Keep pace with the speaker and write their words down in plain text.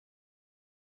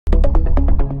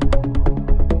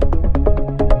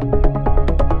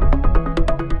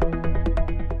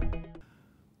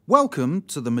Welcome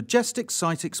to the Majestic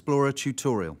Site Explorer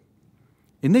tutorial.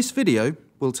 In this video,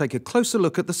 we'll take a closer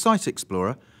look at the Site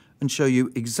Explorer and show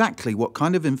you exactly what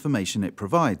kind of information it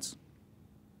provides.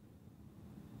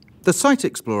 The Site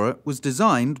Explorer was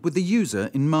designed with the user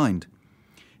in mind.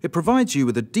 It provides you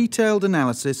with a detailed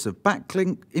analysis of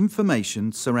backlink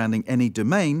information surrounding any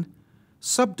domain,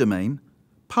 subdomain,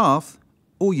 path,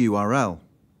 or URL.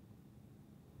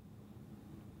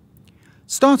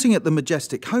 Starting at the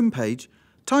Majestic homepage,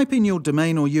 type in your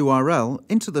domain or URL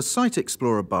into the Site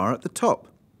Explorer bar at the top.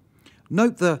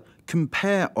 Note the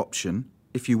Compare option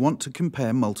if you want to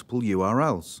compare multiple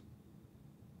URLs.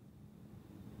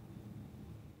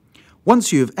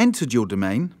 Once you have entered your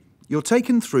domain, you're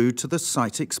taken through to the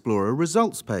Site Explorer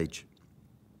results page.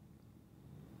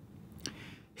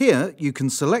 Here you can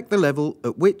select the level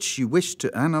at which you wish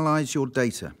to analyze your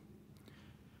data.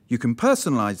 You can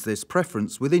personalize this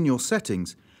preference within your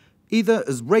settings, either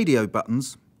as radio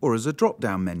buttons or as a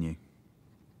drop-down menu.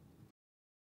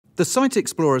 The Site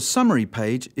Explorer summary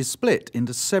page is split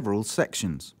into several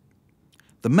sections.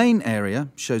 The main area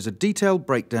shows a detailed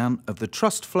breakdown of the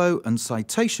trust flow and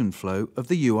citation flow of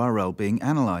the URL being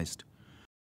analyzed.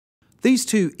 These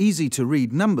two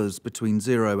easy-to-read numbers between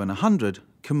 0 and 100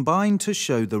 combine to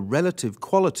show the relative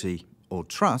quality, or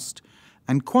trust,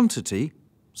 and quantity,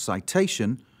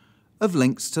 citation, of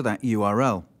links to that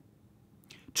URL.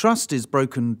 Trust is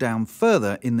broken down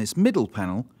further in this middle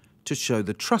panel to show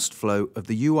the trust flow of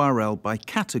the URL by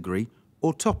category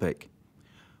or topic.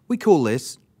 We call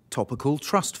this topical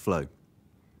trust flow.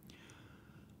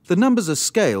 The numbers are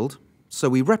scaled, so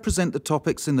we represent the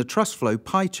topics in the trust flow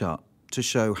pie chart to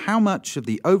show how much of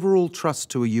the overall trust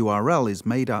to a URL is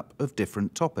made up of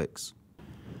different topics.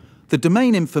 The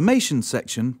Domain Information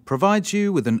section provides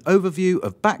you with an overview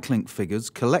of backlink figures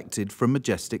collected from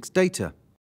Majestic's data.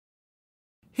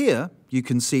 Here you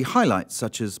can see highlights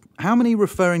such as how many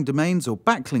referring domains or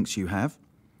backlinks you have,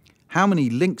 how many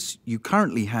links you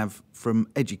currently have from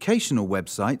educational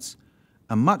websites,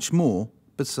 and much more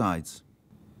besides.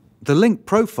 The link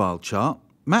profile chart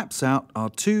maps out our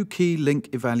two key link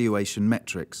evaluation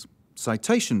metrics,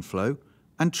 citation flow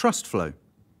and trust flow.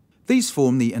 These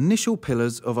form the initial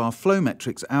pillars of our flow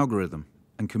metrics algorithm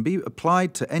and can be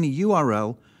applied to any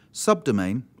URL,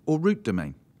 subdomain or root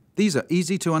domain. These are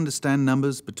easy to understand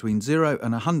numbers between 0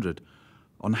 and 100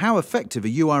 on how effective a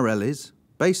URL is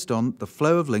based on the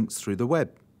flow of links through the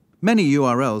web. Many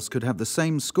URLs could have the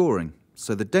same scoring,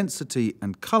 so the density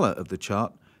and color of the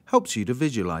chart helps you to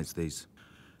visualize these.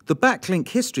 The backlink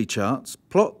history charts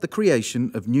plot the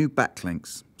creation of new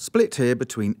backlinks, split here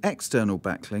between external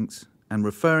backlinks and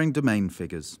referring domain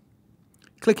figures.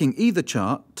 Clicking either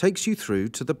chart takes you through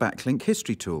to the backlink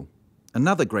history tool,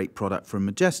 another great product from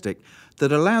Majestic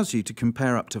that allows you to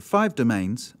compare up to 5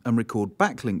 domains and record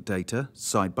backlink data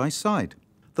side by side.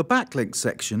 The backlink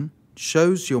section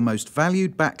shows your most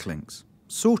valued backlinks,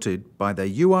 sorted by their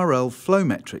URL flow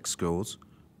metric scores,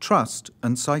 trust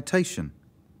and citation.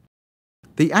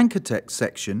 The anchor text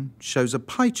section shows a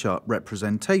pie chart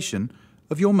representation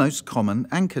of your most common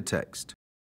anchor text.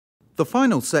 The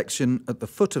final section at the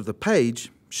foot of the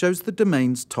page shows the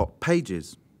domain's top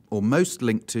pages, or most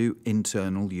linked to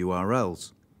internal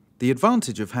URLs. The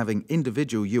advantage of having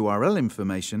individual URL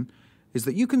information is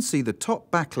that you can see the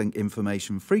top backlink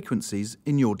information frequencies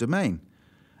in your domain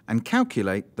and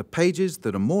calculate the pages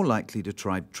that are more likely to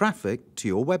drive traffic to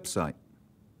your website.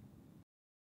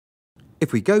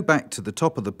 If we go back to the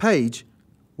top of the page,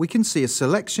 we can see a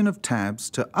selection of tabs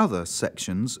to other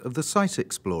sections of the Site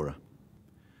Explorer.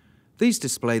 These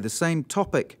display the same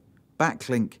topic,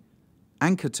 backlink,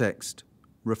 anchor text,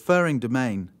 referring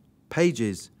domain,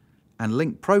 pages, and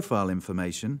link profile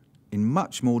information in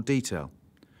much more detail,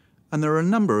 and there are a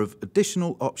number of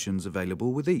additional options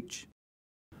available with each.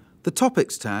 The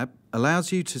Topics tab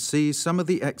allows you to see some of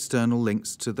the external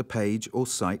links to the page or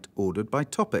site ordered by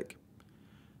topic.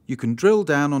 You can drill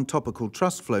down on topical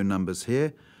trust flow numbers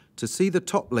here to see the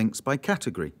top links by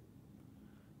category.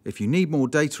 If you need more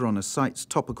data on a site's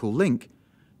topical link,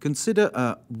 consider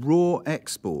a raw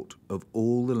export of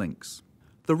all the links.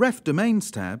 The Ref Domains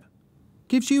tab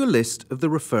gives you a list of the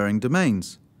referring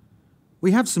domains.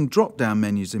 We have some drop-down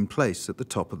menus in place at the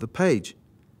top of the page.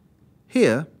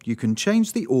 Here, you can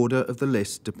change the order of the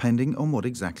list depending on what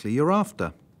exactly you're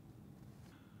after.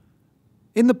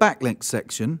 In the backlink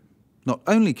section, not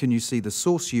only can you see the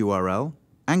source URL,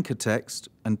 anchor text,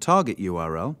 and target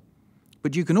URL,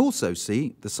 but you can also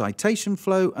see the citation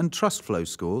flow and trust flow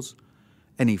scores,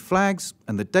 any flags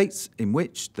and the dates in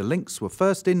which the links were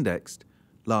first indexed,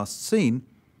 last seen,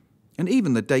 and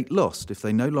even the date lost if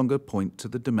they no longer point to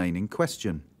the domain in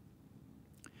question.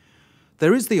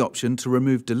 There is the option to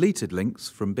remove deleted links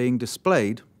from being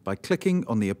displayed by clicking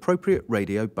on the appropriate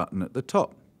radio button at the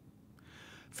top.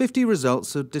 50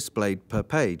 results are displayed per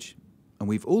page, and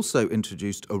we've also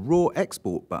introduced a raw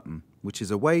export button, which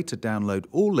is a way to download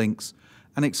all links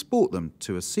and export them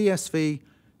to a CSV,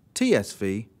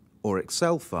 TSV, or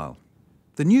Excel file.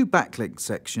 The new backlink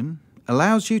section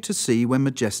allows you to see when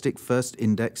Majestic first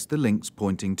indexed the links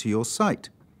pointing to your site.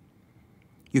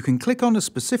 You can click on a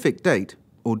specific date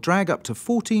or drag up to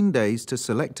 14 days to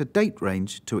select a date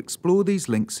range to explore these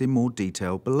links in more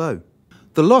detail below.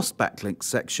 The lost backlinks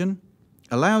section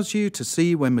allows you to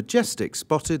see when Majestic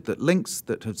spotted that links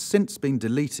that have since been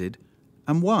deleted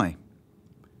and why.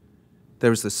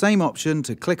 There is the same option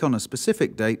to click on a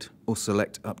specific date or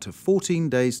select up to 14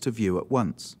 days to view at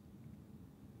once.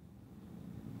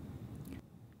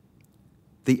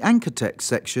 The anchor text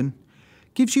section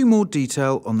gives you more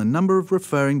detail on the number of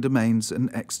referring domains and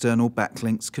external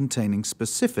backlinks containing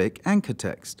specific anchor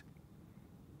text.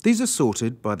 These are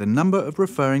sorted by the number of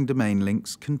referring domain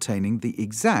links containing the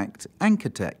exact anchor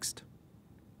text.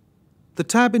 The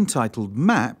tab entitled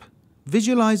Map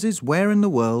visualizes where in the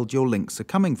world your links are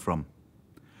coming from.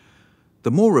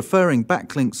 The more referring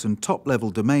backlinks and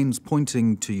top-level domains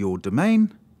pointing to your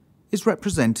domain is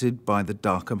represented by the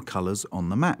darker colors on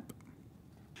the map.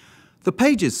 The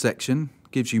Pages section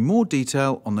gives you more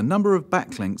detail on the number of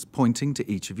backlinks pointing to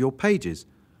each of your pages,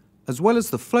 as well as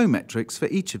the flow metrics for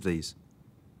each of these.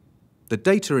 The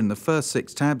data in the first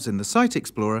 6 tabs in the Site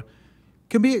Explorer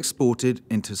can be exported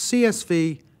into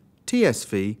CSV,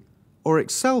 TSV, or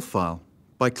Excel file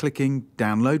by clicking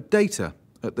Download Data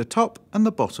at the top and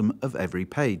the bottom of every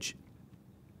page.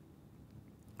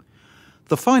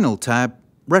 The final tab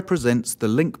represents the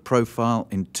link profile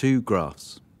in 2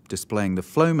 graphs, displaying the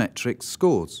flow metrics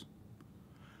scores.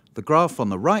 The graph on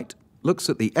the right looks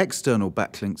at the external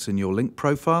backlinks in your link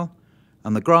profile,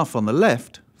 and the graph on the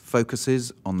left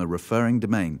focuses on the referring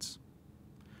domains.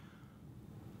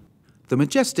 The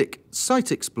Majestic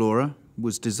Site Explorer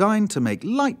was designed to make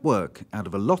light work out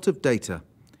of a lot of data,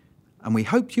 and we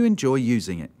hope you enjoy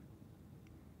using it.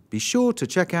 Be sure to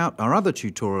check out our other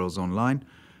tutorials online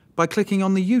by clicking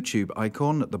on the YouTube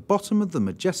icon at the bottom of the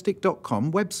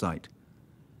majestic.com website.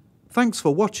 Thanks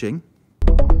for watching,